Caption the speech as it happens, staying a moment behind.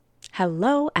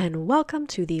Hello and welcome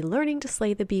to the Learning to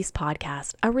Slay the Beast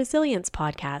podcast, a resilience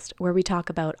podcast where we talk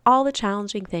about all the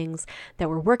challenging things that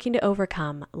we're working to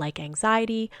overcome, like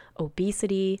anxiety,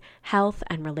 obesity, health,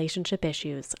 and relationship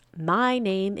issues. My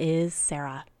name is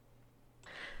Sarah.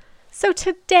 So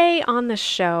today on the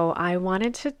show, I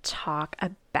wanted to talk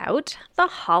about the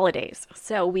holidays.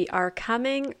 So we are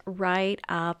coming right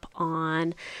up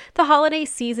on the holiday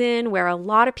season where a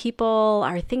lot of people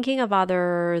are thinking of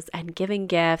others and giving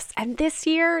gifts. And this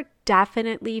year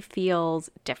definitely feels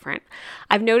different.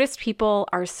 I've noticed people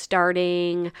are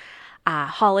starting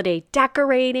holiday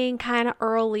decorating kind of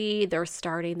early. They're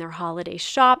starting their holiday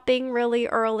shopping really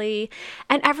early,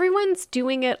 and everyone's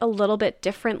doing it a little bit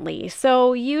differently.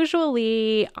 So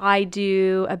usually I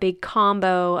do a big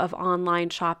combo of online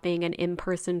shopping and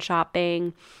in-person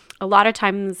shopping. A lot of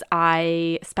times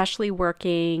I, especially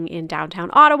working in downtown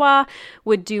Ottawa,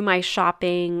 would do my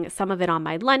shopping, some of it on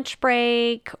my lunch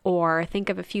break, or think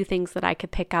of a few things that I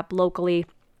could pick up locally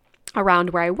around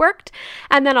where I worked,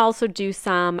 and then also do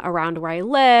some around where I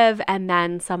live, and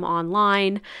then some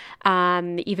online.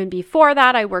 Even before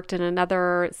that, I worked in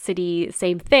another city,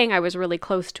 same thing. I was really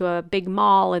close to a big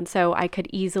mall, and so I could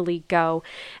easily go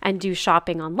and do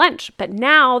shopping on lunch. But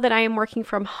now that I am working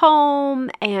from home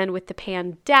and with the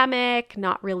pandemic,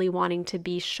 not really wanting to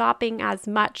be shopping as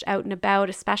much out and about,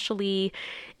 especially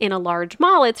in a large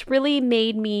mall, it's really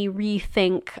made me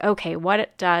rethink, okay,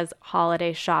 what does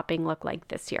holiday shopping look like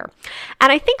this year?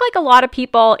 And I think like a lot of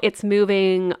people, it's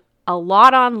moving a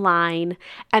lot online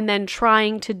and then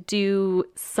trying to do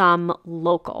some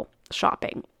local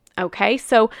shopping. Okay,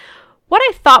 so what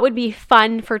I thought would be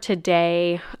fun for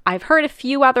today, I've heard a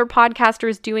few other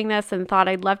podcasters doing this and thought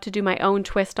I'd love to do my own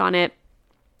twist on it,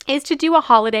 is to do a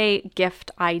holiday gift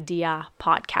idea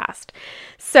podcast.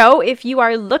 So if you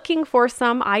are looking for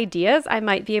some ideas, I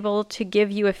might be able to give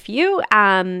you a few.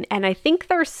 And I think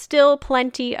there's still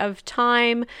plenty of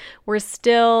time. We're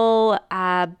still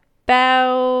about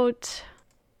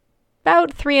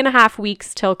 3.5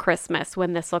 weeks till Christmas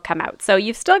when this will come out. So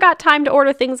you've still got time to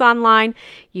order things online.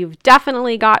 You've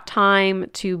definitely got time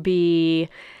to be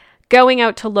going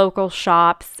out to local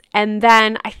shops. And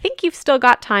then I think you've still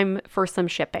got time for some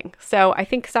shipping. So I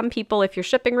think some people, if you're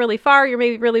shipping really far, you're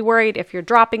maybe really worried. If you're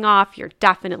dropping off, you're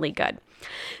definitely good.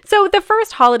 So the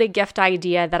first holiday gift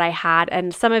idea that I had,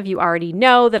 and some of you already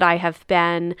know that I have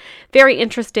been very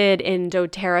interested in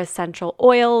doTERRA essential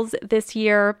oils this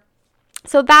year.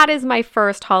 So that is my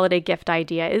first holiday gift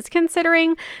idea, is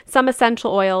considering some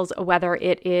essential oils, whether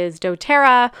it is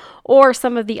doTERRA or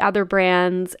some of the other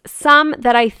brands. Some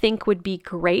that I think would be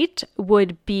great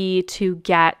would be to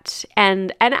get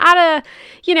and at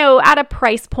a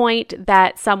price point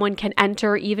that someone can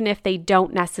enter, even if they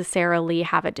don't necessarily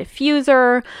have a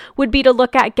diffuser, would be to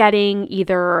look at getting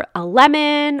either a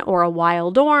lemon or a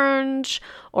wild orange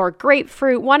or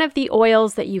grapefruit, one of the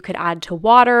oils that you could add to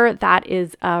water. That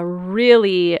is a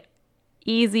really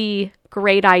easy,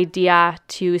 great idea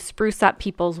to spruce up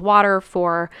people's water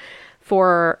for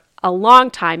a long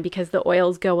time, because the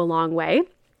oils go a long way.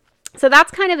 So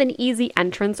that's kind of an easy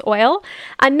entrance oil.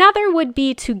 Another would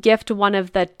be to gift one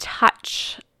of the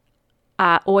Touch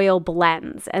oil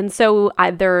blends. And so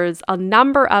there's a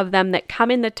number of them that come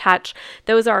in the Touch.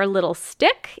 Those are a little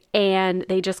stick and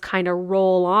they just kind of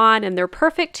roll on, and they're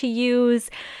perfect to use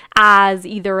as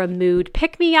either a mood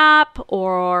pick-me-up,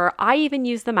 or I even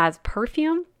use them as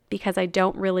perfume, because I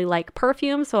don't really like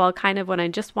perfume. So I'll kind of, when I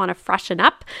just want to freshen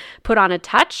up, put on a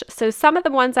Touch. So some of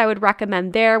the ones I would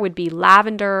recommend there would be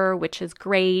lavender, which is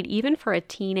great, even for a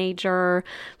teenager.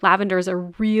 Lavender is a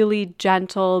really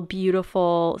gentle,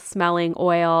 beautiful smelling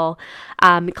oil.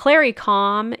 Clary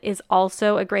Calm is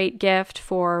also a great gift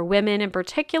for women in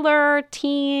particular,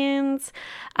 teens,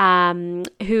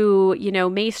 who,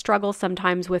 may struggle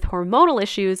sometimes with hormonal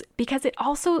issues, because it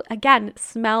also, again,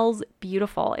 smells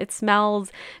beautiful. It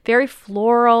smells very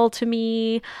floral to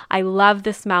me. I love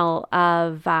the smell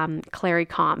of Clary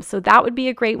Calm. So that would be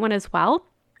a great one as well.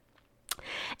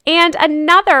 And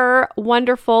another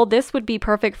wonderful, this would be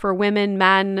perfect for women,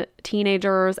 men,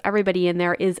 teenagers, everybody in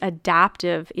there, is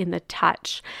Adaptive in the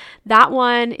Touch. That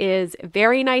one is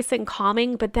very nice and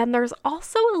calming, but then there's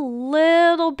also a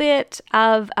little bit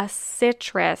of a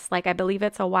citrus, like I believe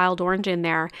it's a wild orange in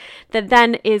there, that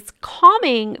then is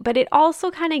calming, but it also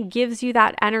kind of gives you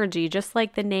that energy, just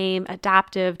like the name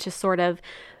Adaptive, to sort of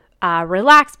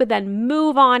relax, but then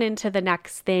move on into the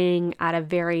next thing at a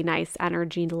very nice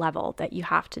energy level that you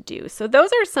have to do. So those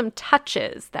are some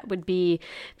touches that would be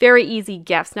very easy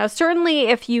gifts. Now, certainly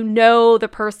if you know the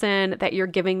person that you're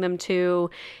giving them to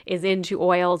is into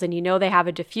oils and you know they have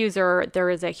a diffuser, there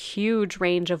is a huge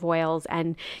range of oils,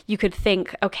 and you could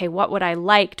think, okay, what would I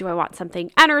like? Do I want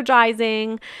something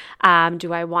energizing?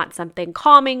 Do I want something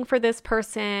calming for this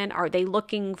person? Are they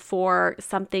looking for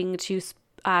something to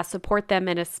support them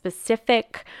in a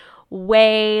specific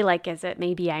way? Like, is it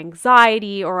maybe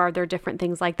anxiety, or are there different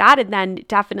things like that? And then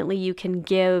definitely you can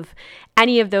give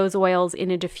any of those oils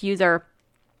in a diffuser.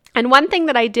 And one thing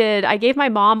that I did, I gave my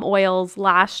mom oils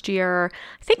last year,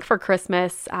 I think for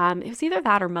Christmas. It was either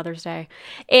that or Mother's Day.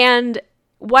 And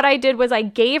what I did was I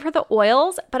gave her the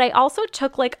oils, but I also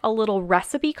took like a little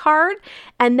recipe card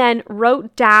and then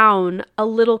wrote down a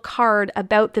little card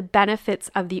about the benefits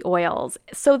of the oils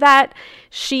so that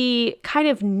she kind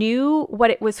of knew what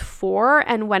it was for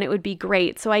and when it would be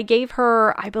great. So I gave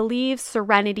her, I believe,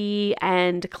 Serenity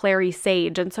and Clary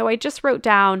Sage. And so I just wrote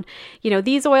down,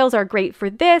 these oils are great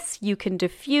for this. You can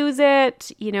diffuse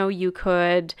it. You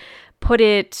could put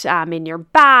it in your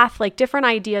bath, like different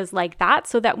ideas like that,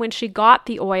 so that when she got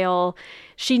the oil,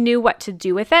 she knew what to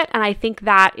do with it. And I think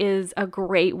that is a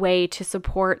great way to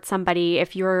support somebody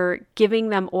if you're giving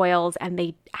them oils and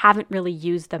they haven't really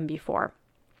used them before.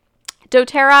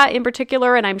 doTERRA in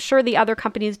particular, and I'm sure the other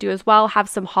companies do as well, have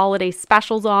some holiday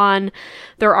specials on.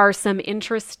 There are some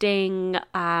interesting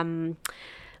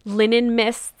linen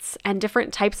mists and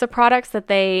different types of products that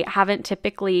they haven't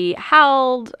typically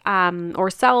held or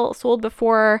sold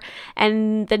before.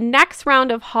 And the next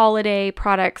round of holiday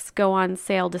products go on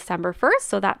sale December 1st.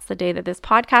 So that's the day that this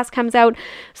podcast comes out.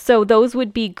 So those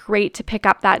would be great to pick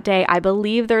up that day. I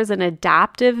believe there's an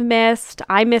adaptive mist.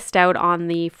 I missed out on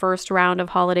the first round of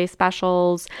holiday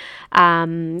specials.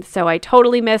 So I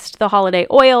totally missed the holiday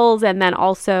oils and then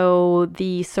also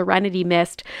the Serenity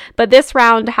mist. But this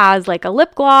round has like a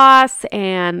lip gloss,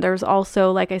 and there's also,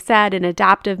 like I said, an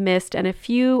adaptive mist and a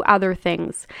few other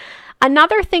things.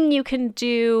 Another thing you can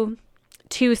do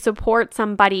to support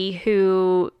somebody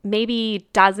who maybe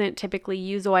doesn't typically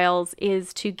use oils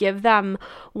is to give them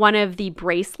one of the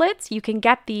bracelets. You can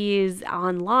get these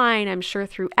online, I'm sure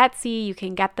through Etsy. You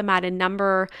can get them at a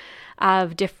number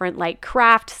of different like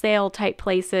craft sale type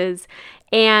places,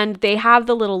 and they have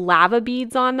the little lava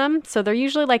beads on them. So they're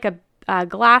usually like a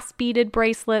glass beaded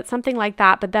bracelet, something like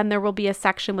that, but then there will be a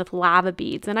section with lava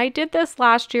beads. And I did this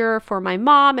last year for my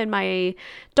mom and my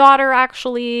daughter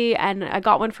actually, and I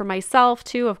got one for myself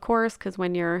too, of course, because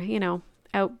when you're,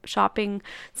 out shopping,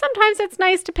 sometimes it's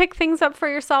nice to pick things up for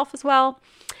yourself as well.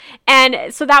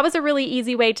 And so that was a really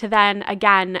easy way to then,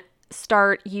 again,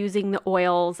 start using the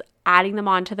oils, adding them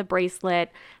onto the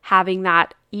bracelet, having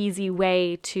that easy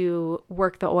way to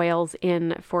work the oils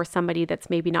in for somebody that's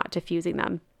maybe not diffusing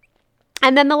them.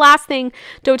 And then the last thing,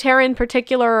 doTERRA in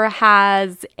particular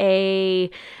has a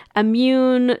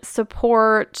immune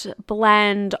support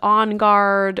blend On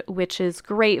Guard, which is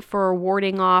great for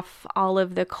warding off all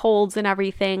of the colds and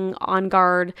everything. On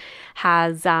Guard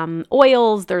has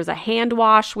oils. There's a hand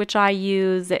wash, which I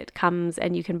use. It comes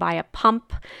and you can buy a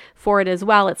pump for it as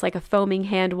well. It's like a foaming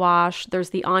hand wash. There's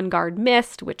the On Guard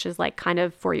mist, which is like kind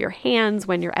of for your hands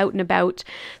when you're out and about.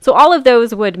 So all of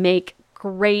those would make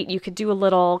great. You could do a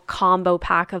little combo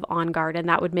pack of On Guard, and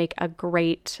that would make a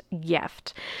great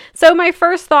gift. So my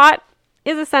first thought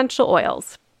is essential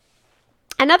oils.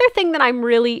 Another thing that I'm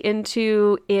really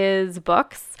into is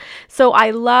books. So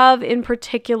I love, in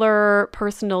particular,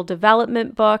 personal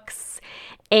development books.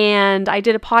 And I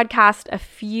did a podcast a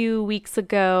few weeks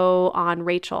ago on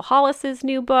Rachel Hollis's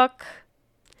new book.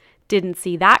 Didn't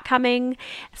see that coming.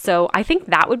 So I think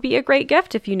that would be a great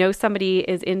gift if you know somebody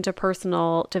is into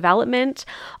personal development.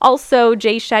 Also,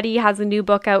 Jay Shetty has a new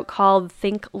book out called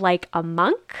Think Like a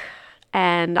Monk.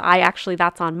 And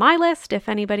that's on my list if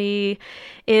anybody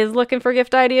is looking for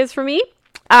gift ideas for me.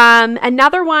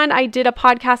 Another one I did a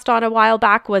podcast on a while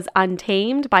back was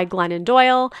Untamed by Glennon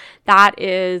Doyle. That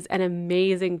is an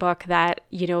amazing book that,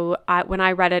 when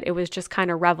I read it, it was just kind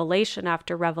of revelation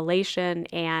after revelation,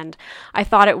 and I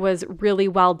thought it was really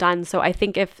well done. So I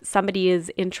think if somebody is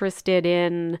interested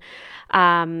in,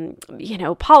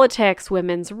 politics,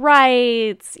 women's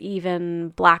rights, even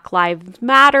Black Lives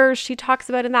Matter, she talks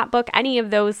about in that book, any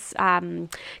of those kind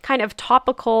of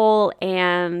topical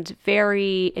and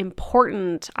very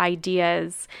important different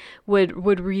ideas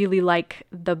would really like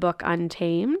the book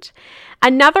Untamed.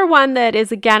 Another one that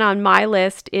is again on my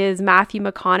list is Matthew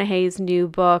McConaughey's new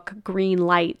book, Green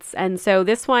Lights. And so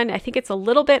this one, I think it's a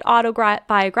little bit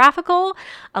autobiographical,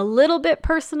 a little bit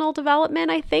personal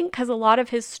development, I think, because a lot of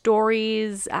his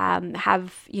stories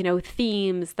have,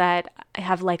 themes that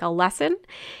have like a lesson.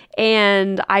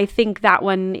 And I think that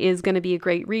one is going to be a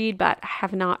great read, but I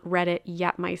have not read it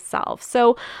yet myself.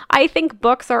 So I think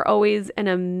books are always an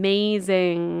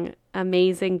amazing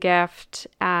gift.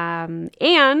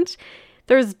 And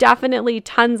there's definitely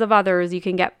tons of others. You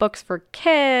can get books for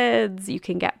kids. You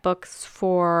can get books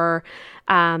for,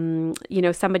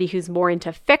 somebody who's more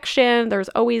into fiction. There's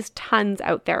always tons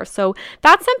out there. So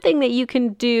that's something that you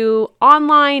can do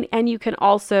online, and you can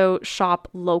also shop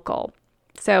local.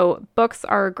 So books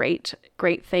are a great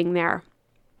thing there.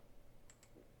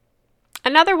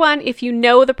 Another one, if you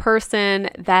know the person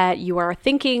that you are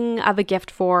thinking of a gift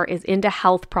for is into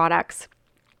health products.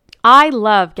 I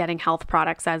love getting health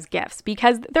products as gifts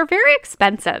because they're very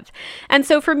expensive. And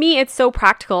so for me, it's so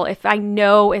practical. If I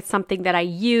know it's something that I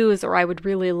use or I would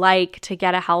really like, to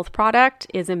get a health product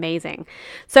is amazing.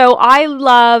 So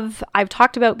I've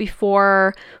talked about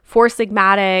before, Four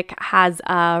Sigmatic has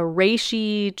a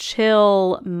reishi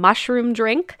chill mushroom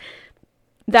drink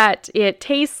that it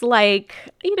tastes like,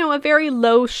 a very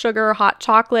low sugar hot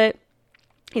chocolate.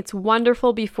 It's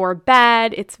wonderful before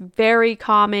bed. It's very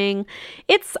calming.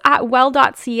 It's at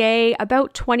well.ca,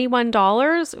 about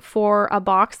 $21 for a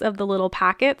box of the little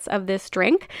packets of this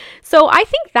drink. So I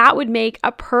think that would make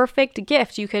a perfect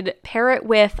gift. You could pair it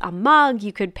with a mug.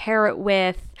 You could pair it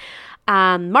with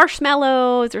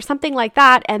marshmallows or something like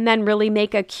that, and then really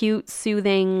make a cute,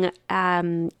 soothing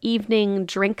evening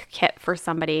drink kit for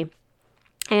somebody.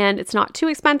 And it's not too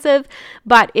expensive,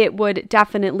 but it would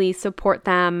definitely support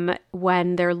them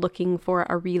when they're looking for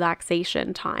a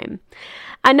relaxation time.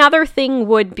 Another thing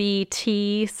would be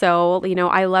tea. So,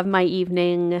 I love my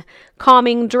evening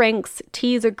calming drinks.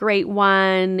 Tea is a great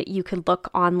one. You could look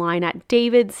online at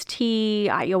David's Tea.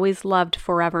 I always loved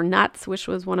Forever Nuts, which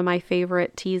was one of my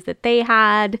favorite teas that they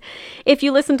had. If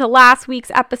you listen to last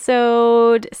week's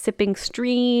episode, Sipping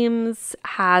Streams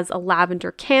has a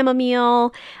lavender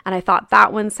chamomile, and I thought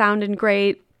that one sounded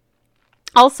great.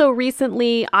 Also,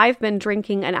 recently, I've been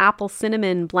drinking an apple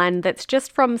cinnamon blend that's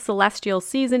just from Celestial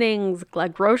Seasonings, a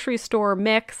grocery store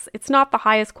mix. It's not the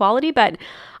highest quality, but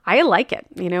I like it.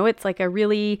 It's like a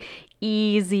really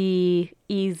easy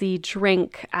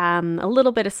drink. A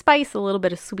little bit of spice, a little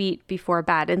bit of sweet before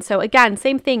bed. And so again,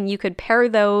 same thing. You could pair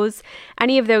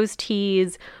any of those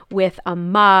teas with a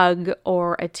mug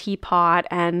or a teapot,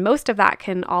 and most of that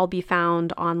can all be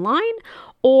found online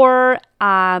or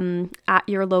at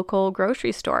your local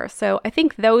grocery store. So I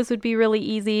think those would be really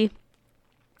easy.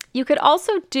 You could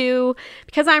also do,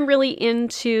 because I'm really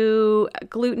into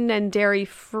gluten and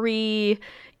dairy-free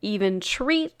even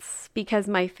treats, because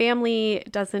my family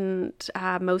doesn't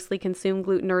mostly consume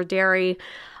gluten or dairy.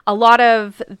 A lot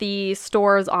of the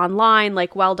stores online,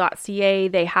 like well.ca,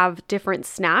 they have different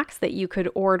snacks that you could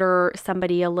order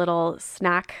somebody a little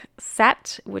snack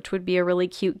set, which would be a really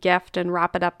cute gift, and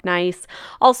wrap it up nice.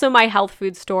 Also, my health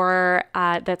food store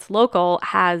that's local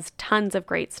has tons of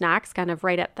great snacks, kind of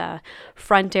right at the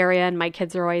front area. And my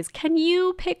kids are always, can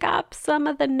you pick up some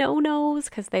of the no-nos?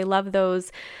 Because they love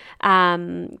those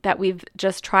that we've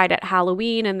just tried at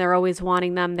Halloween, and they're always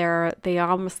wanting them. They are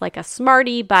almost like a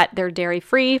Smartie, but they're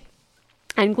dairy-free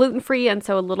and gluten-free, and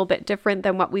so a little bit different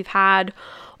than what we've had.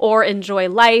 Or Enjoy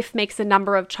Life makes a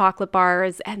number of chocolate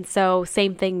bars, and so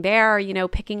same thing there,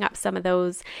 picking up some of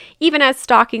those even as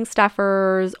stocking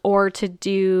stuffers, or to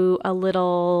do a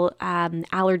little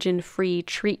allergen-free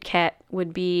treat kit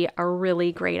would be a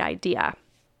really great idea.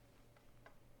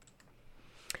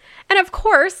 And of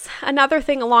course, another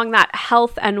thing along that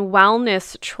health and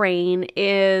wellness train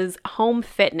is home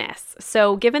fitness.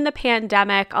 So given the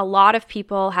pandemic, a lot of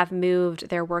people have moved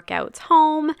their workouts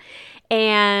home.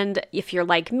 And if you're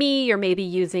like me, you're maybe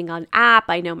using an app.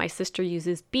 I know my sister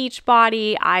uses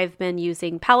Beachbody. I've been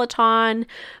using Peloton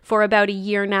for about a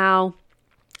year now,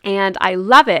 and I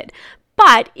love it.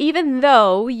 But even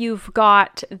though you've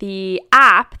got the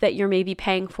app that you're maybe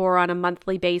paying for on a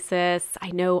monthly basis, I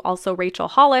know also Rachel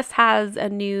Hollis has a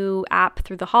new app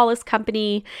through the Hollis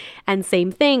Company, and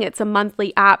same thing, it's a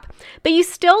monthly app, but you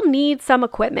still need some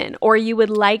equipment, or you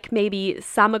would like maybe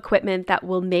some equipment that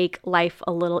will make life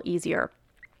a little easier.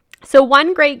 So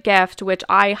one great gift, which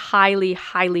I highly,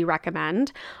 highly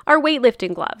recommend, are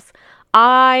weightlifting gloves.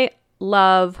 I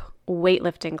love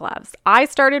weightlifting gloves. I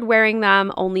started wearing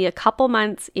them only a couple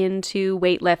months into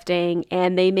weightlifting,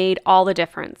 and they made all the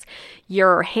difference.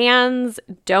 Your hands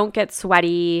don't get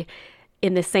sweaty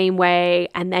in the same way,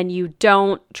 and then you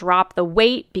don't drop the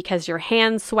weight because your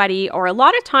hands sweaty. Or a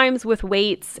lot of times with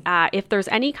weights, if there's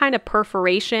any kind of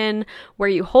perforation where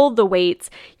you hold the weights,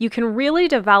 you can really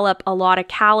develop a lot of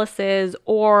calluses,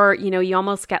 or you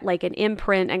almost get like an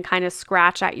imprint and kind of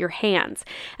scratch at your hands.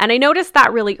 And I noticed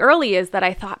that really early, is that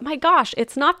I thought, my gosh,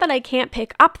 it's not that I can't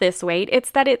pick up this weight, it's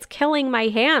that it's killing my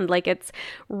hand. Like, it's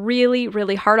really,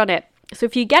 really hard on it. So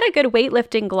if you get a good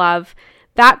weightlifting glove,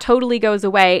 that totally goes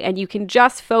away, and you can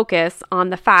just focus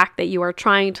on the fact that you are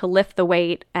trying to lift the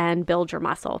weight and build your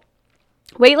muscle.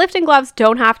 Weightlifting gloves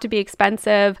don't have to be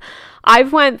expensive.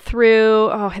 I've went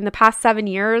through, in the past 7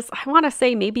 years, I want to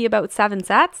say maybe about 7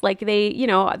 sets. Like,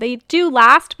 they do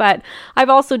last, but I've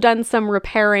also done some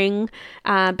repairing,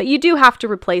 but you do have to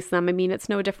replace them. I mean, it's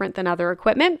no different than other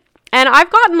equipment. And I've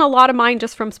gotten a lot of mine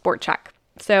just from SportChek.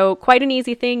 So quite an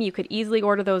easy thing. You could easily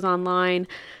order those online,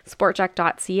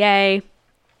 sportchek.ca.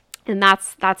 And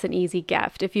that's an easy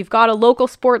gift. If you've got a local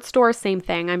sports store, same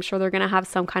thing. I'm sure they're going to have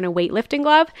some kind of weightlifting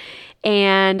glove.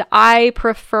 And I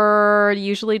prefer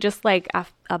usually just like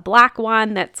a black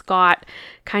one that's got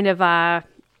kind of a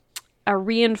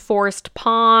reinforced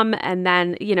palm, and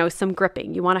then, some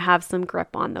gripping. You want to have some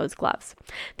grip on those gloves.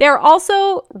 They're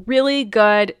also really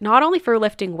good, not only for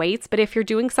lifting weights, but if you're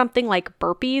doing something like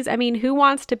burpees. I mean, who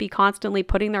wants to be constantly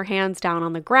putting their hands down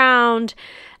on the ground?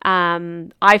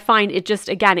 I find it just,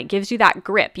 again, it gives you that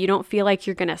grip. You don't feel like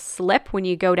you're going to slip when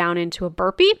you go down into a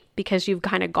burpee, because you've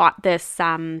kind of got this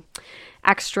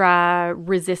extra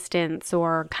resistance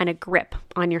or kind of grip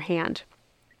on your hand.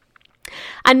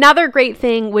 Another great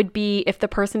thing would be if the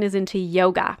person is into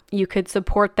yoga. You could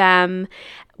support them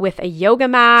with a yoga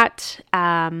mat,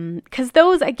 because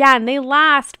those, again, they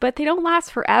last, but they don't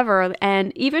last forever.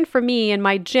 And even for me in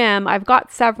my gym, I've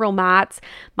got several mats.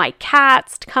 My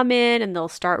cats come in and they'll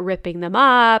start ripping them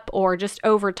up, or just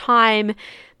over time,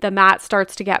 the mat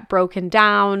starts to get broken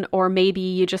down, or maybe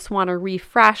you just want to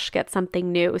refresh, get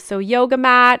something new. So yoga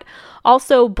mat,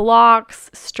 also blocks,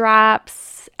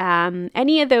 straps,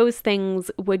 any of those things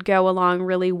would go along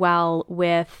really well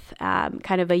with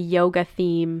kind of a yoga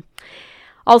theme.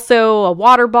 Also, a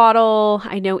water bottle.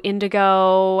 I know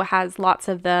Indigo has lots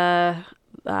of the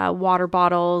water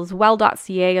bottles.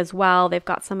 Well.ca as well. They've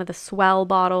got some of the Swell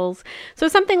bottles. So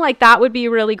something like that would be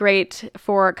really great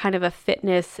for kind of a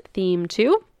fitness theme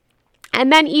too.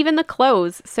 And then even the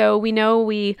clothes. So we know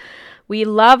we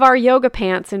love our yoga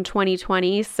pants in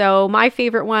 2020. So my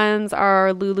favorite ones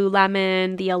are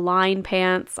Lululemon, the Align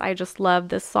pants. I just love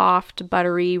the soft,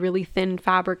 buttery, really thin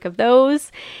fabric of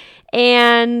those.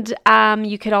 And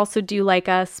you could also do like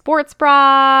a sports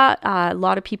bra. A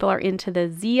lot of people are into the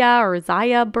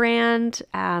Zaya brand.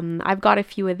 I've got a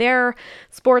few of their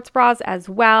sports bras as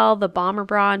well. The bomber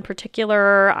bra in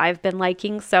particular, I've been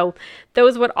liking. So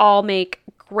those would all make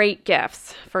great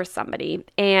gifts for somebody,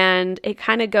 and it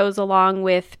kind of goes along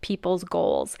with people's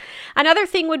goals. Another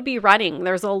thing would be running.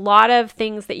 There's a lot of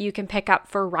things that you can pick up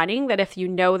for running that if you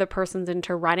know the person's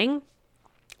into running,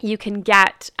 you can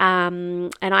get,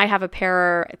 and I have a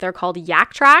pair, they're called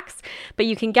Yak Tracks, but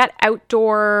you can get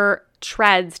outdoor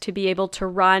treads to be able to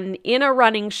run in a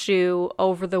running shoe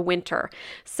over the winter.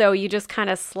 So you just kind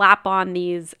of slap on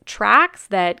these tracks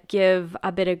that give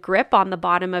a bit of grip on the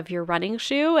bottom of your running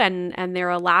shoe, and they're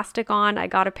elastic on. I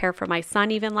got a pair for my son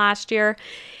even last year.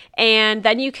 And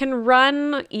then you can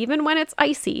run even when it's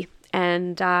icy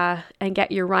and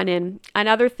get your run in.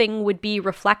 Another thing would be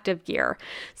reflective gear.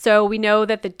 So we know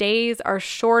that the days are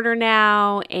shorter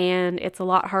now, and it's a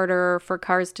lot harder for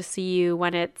cars to see you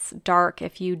when it's dark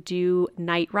if you do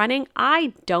night running.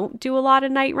 I don't do a lot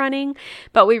of night running,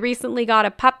 but we recently got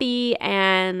a puppy,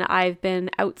 and I've been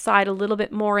outside a little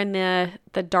bit more in the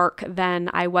dark than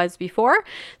I was before.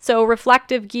 So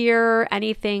reflective gear,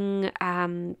 anything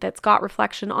that's got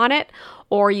reflection on it,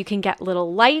 or you can get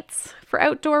little lights for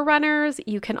outdoor runners.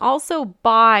 You can also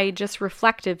buy just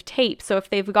reflective tape. So if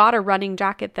they've got a running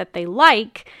jacket that they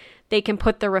like, they can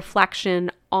put the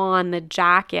reflection on the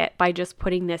jacket by just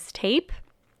putting this tape.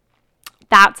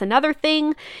 That's another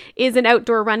thing, is an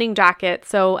outdoor running jacket.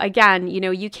 So again,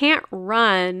 you can't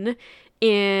run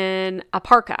in a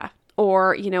parka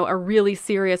or, a really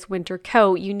serious winter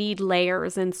coat. You need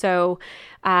layers. And so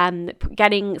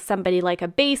getting somebody like a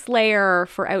base layer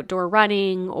for outdoor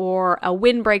running, or a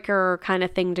windbreaker kind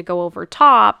of thing to go over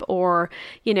top, or,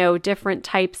 different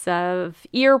types of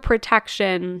ear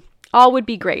protection. all would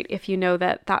be great if you know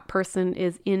that that person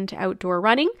is into outdoor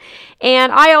running.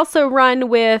 And I also run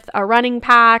with a running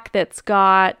pack that's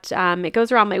got, it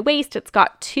goes around my waist. It's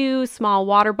got 2 small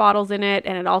water bottles in it,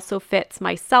 and it also fits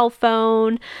my cell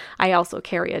phone. I also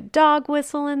carry a dog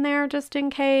whistle in there just in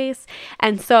case.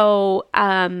 And so,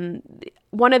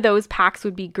 one of those packs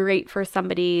would be great for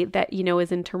somebody that,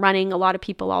 is into running. A lot of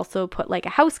people also put like a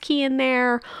house key in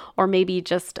there, or maybe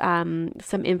just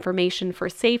some information for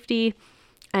safety.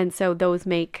 And so those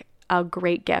make a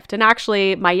great gift. And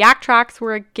actually, my Yak Tracks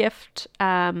were a gift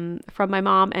from my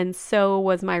mom, and so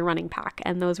was my running pack.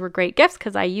 And those were great gifts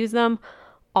because I use them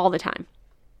all the time.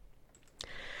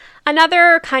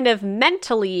 Another kind of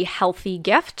mentally healthy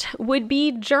gift would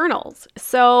be journals.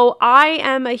 So I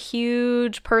am a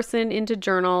huge person into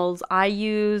journals. I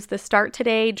use the Start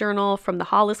Today journal from the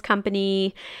Hollis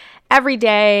Company. Every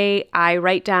day I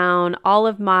write down all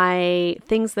of my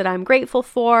things that I'm grateful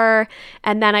for,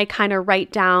 and then I kind of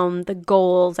write down the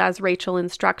goals as Rachel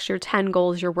instructs, your 10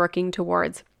 goals you're working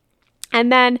towards.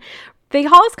 And then the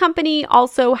Hollis Company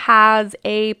also has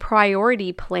a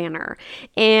priority planner,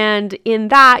 and in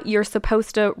that you're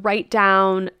supposed to write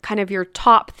down kind of your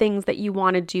top things that you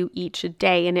want to do each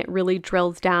day, and it really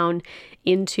drills down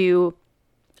into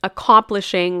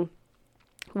accomplishing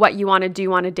what you want to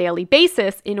do on a daily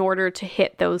basis in order to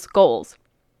hit those goals.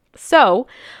 So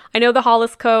I know the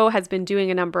Hollis Co. has been doing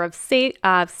a number of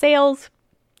sales.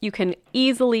 You can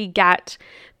easily get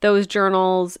those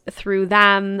journals through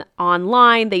them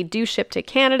online. They do ship to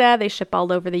Canada. They ship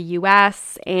all over the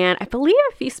US. And I believe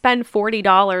if you spend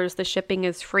 $40, the shipping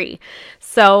is free.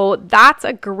 So that's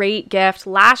a great gift.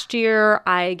 Last year,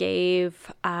 I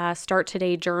gave Start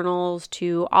Today journals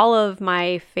to all of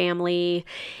my family.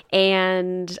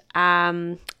 And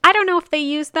I don't know if they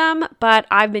use them, but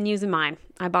I've been using mine.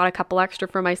 I bought a couple extra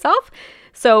for myself.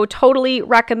 So totally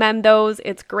recommend those.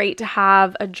 It's great to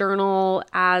have a journal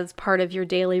as part of your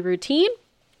daily routine.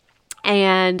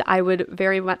 And I would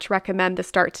very much recommend the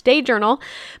Start Today journal.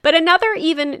 But another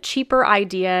even cheaper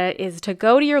idea is to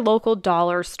go to your local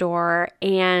dollar store,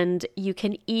 and you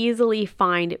can easily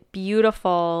find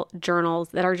beautiful journals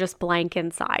that are just blank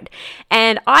inside.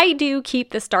 And I do keep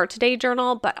the Start Today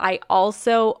journal, but I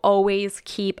also always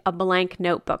keep a blank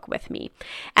notebook with me.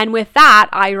 And with that,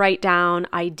 I write down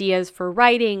ideas for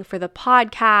writing, for the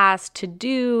podcast,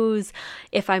 to-dos.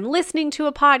 If I'm listening to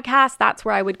a podcast, that's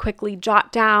where I would quickly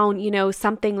jot down,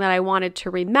 something that I wanted to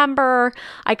remember.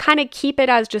 I kind of keep it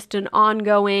as just an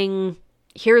ongoing,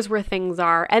 here's where things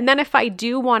are. And then if I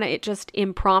do want to just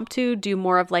impromptu do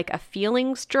more of like a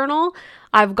feelings journal,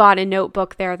 I've got a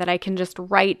notebook there that I can just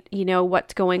write,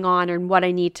 what's going on and what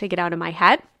I need to get out of my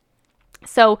head.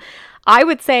 So I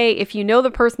would say if you know the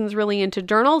person's really into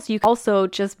journals, you can also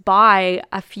just buy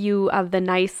a few of the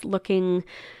nice looking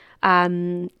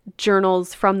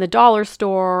journals from the dollar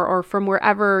store or from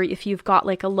wherever. If you've got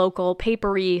like a local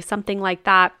papery, something like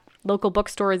that, local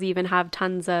bookstores even have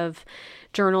tons of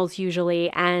journals usually,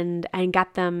 and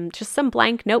get them just some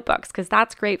blank notebooks, because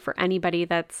that's great for anybody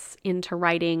that's into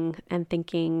writing and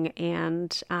thinking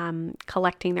and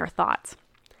collecting their thoughts.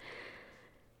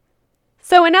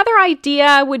 So another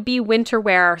idea would be winter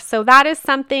wear. So that is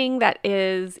something that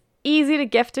is easy to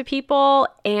gift to people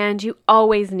and you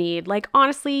always need. Like,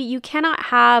 honestly, you cannot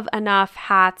have enough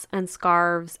hats and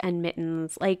scarves and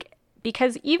mittens,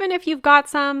 because even if you've got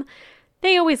some,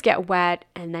 they always get wet,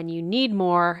 and then you need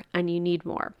more and you need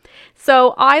more.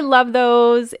 So I love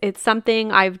those. It's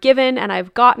something I've given and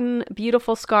I've gotten: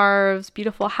 beautiful scarves,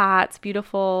 beautiful hats,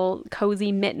 beautiful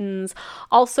cozy mittens.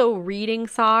 Also reading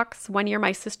socks. One year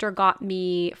my sister got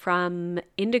me from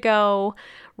Indigo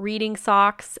reading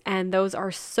socks, and those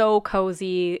are so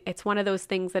cozy. It's one of those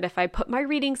things that if I put my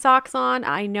reading socks on,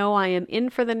 I know I am in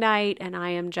for the night and I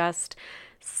am just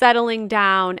settling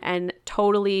down and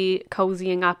totally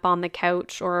cozying up on the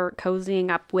couch or cozying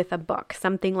up with a book,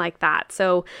 something like that.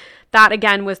 So that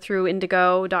again was through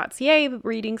indigo.ca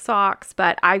reading socks,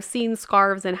 but I've seen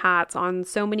scarves and hats on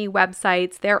so many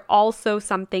websites. They're also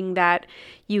something that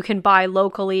you can buy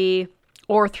locally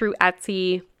or through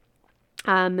Etsy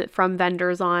from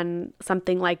vendors on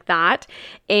something like that.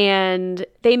 And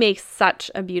they make such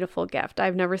a beautiful gift.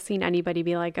 I've never seen anybody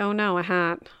be like, oh no, a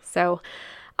hat. So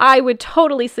I would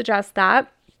totally suggest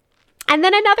that. And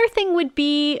then another thing would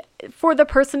be for the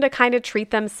person to kind of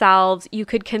treat themselves. You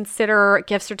could consider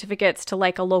gift certificates to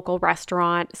like a local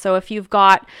restaurant. So if you've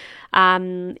got,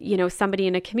 somebody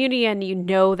in a community and you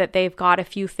know that they've got a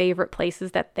few favorite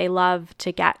places that they love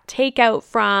to get takeout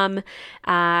from,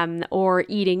 or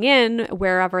eating in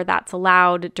wherever that's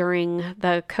allowed during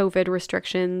the COVID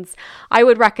restrictions, I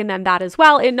would recommend that as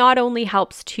well. It not only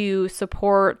helps to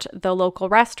support the local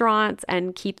restaurants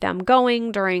and keep them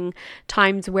going during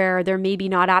times where they're maybe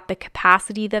not at the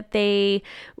capacity that they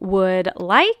would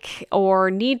like or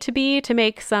need to be to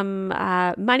make some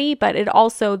money, but it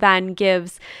also then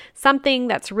gives something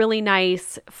that's really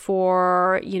nice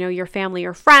for, your family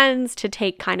or friends to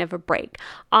take kind of a break.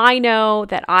 I know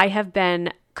that I have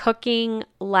been cooking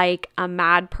like a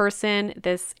mad person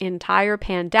this entire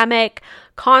pandemic,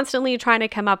 constantly trying to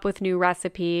come up with new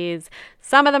recipes.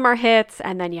 Some of them are hits,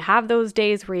 and then you have those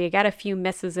days where you get a few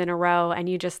misses in a row and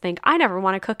you just think, I never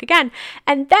want to cook again.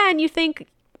 And then you think,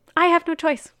 I have no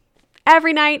choice.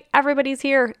 Every night, everybody's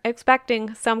here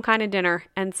expecting some kind of dinner.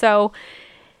 And so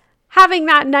having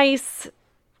that nice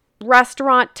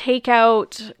restaurant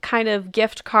takeout kind of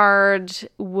gift card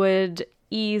would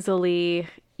easily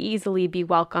be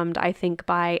welcomed, I think,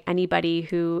 by anybody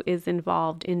who is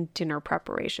involved in dinner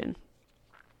preparation.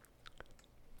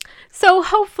 So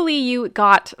hopefully you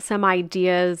got some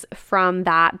ideas from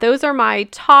that. Those are my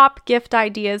top gift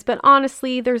ideas, but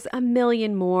honestly, there's a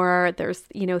million more. There's,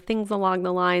 things along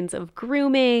the lines of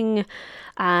grooming.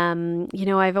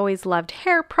 I've always loved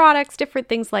hair products, different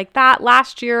things like that.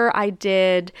 Last year, I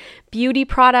did beauty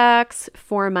products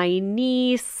for my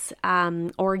niece,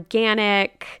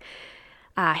 organic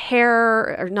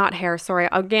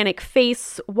organic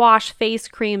face wash, face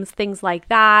creams, things like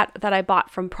that I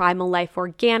bought from Primal Life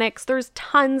Organics. There's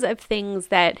tons of things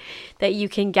that you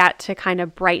can get to kind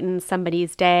of brighten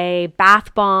somebody's day.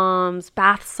 Bath bombs,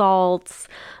 bath salts,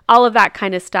 all of that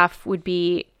kind of stuff would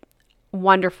be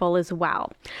wonderful as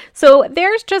well. So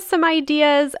there's just some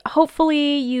ideas.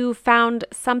 Hopefully you found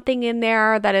something in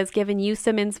there that has given you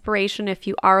some inspiration if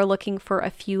you are looking for a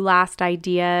few last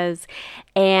ideas.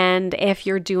 And if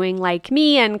you're doing like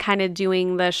me and kind of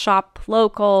doing the shop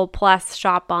local plus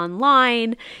shop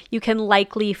online, you can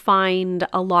likely find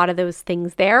a lot of those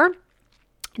things there.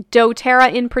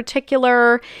 doTERRA in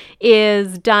particular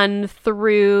is done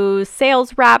through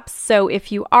sales reps. So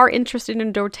if you are interested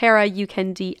in doTERRA, you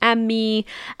can DM me,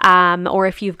 or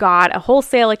if you've got a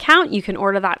wholesale account, you can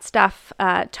order that stuff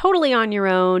totally on your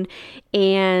own.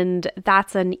 And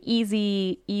that's an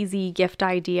easy gift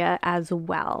idea as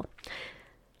well.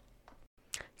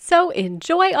 So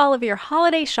enjoy all of your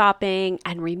holiday shopping,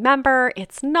 and remember,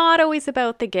 it's not always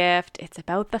about the gift, it's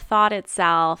about the thought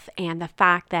itself and the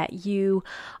fact that you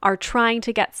are trying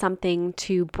to get something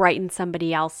to brighten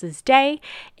somebody else's day,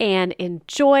 and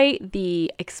enjoy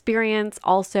the experience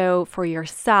also for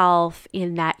yourself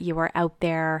in that you are out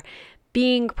there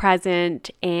being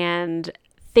present and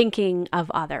thinking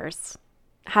of others.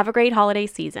 Have a great holiday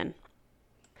season.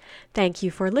 Thank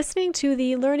you for listening to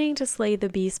the Learning to Slay the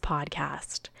Beast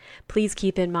podcast. Please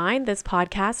keep in mind this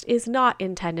podcast is not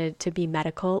intended to be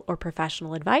medical or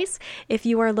professional advice. If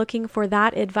you are looking for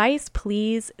that advice,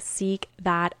 please seek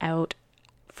that out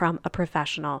from a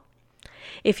professional.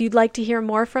 If you'd like to hear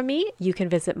more from me, you can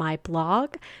visit my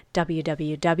blog,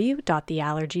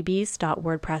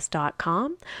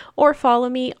 www.theallergybeast.wordpress.com, or follow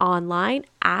me online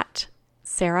at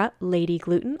Sarah Lady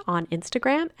Gluten on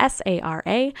Instagram,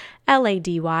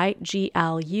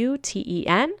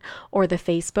 SaraLadyGluten, or the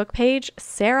Facebook page,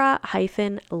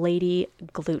 Sarah-Lady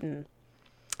Gluten.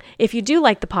 If you do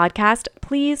like the podcast,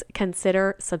 please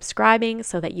consider subscribing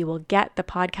so that you will get the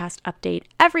podcast update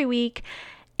every week,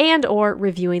 and or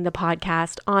reviewing the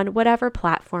podcast on whatever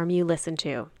platform you listen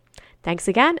to. Thanks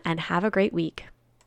again, and have a great week.